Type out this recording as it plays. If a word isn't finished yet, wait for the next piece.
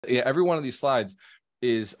Yeah, every one of these slides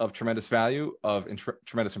is of tremendous value, of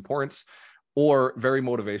tremendous importance, or very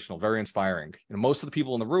motivational, very inspiring. And most of the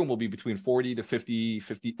people in the room will be between 40 to 50,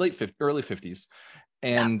 late 50, early 50s.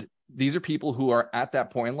 And these are people who are at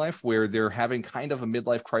that point in life where they're having kind of a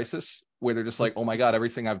midlife crisis, where they're just like, oh my God,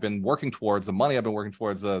 everything I've been working towards, the money I've been working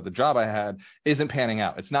towards, the job I had isn't panning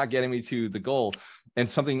out. It's not getting me to the goal. And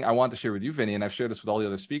something I want to share with you, Vinney, and I've shared this with all the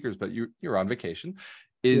other speakers, but you're on vacation,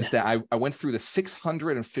 is that I went through the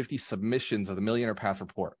 650 submissions of the Millionaire Path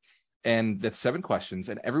Report. And that's 7 questions.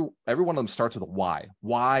 And every one of them starts with a why.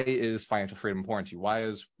 Why is financial freedom important to you? Why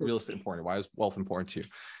is real estate important? Why is wealth important to you?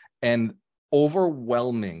 And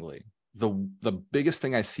overwhelmingly, the biggest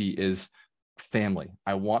thing I see is family.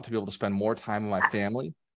 I want to be able to spend more time with my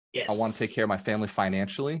family. Yes. I want to take care of my family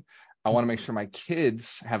financially. I want to make sure my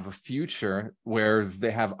kids have a future where they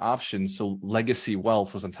have options. So legacy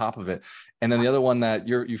wealth was on top of it. And then the other one that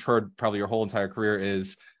you've heard probably your whole entire career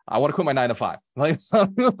is, I want to quit my 9-to-5. Like, I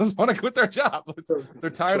just want to quit their job. They're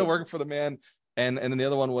tired of working for the man. And then the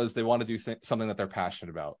other one was they want to do something that they're passionate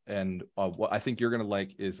about. And what I think you're going to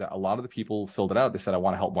like is that a lot of the people filled it out. They said, I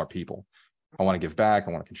want to help more people. I want to give back.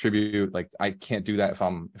 I want to contribute. Like, I can't do that if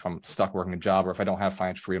I'm stuck working a job, or if I don't have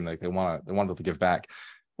financial freedom. Like, they want to be able to give back.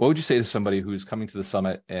 What would you say to somebody who's coming to the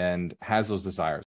summit and has those desires?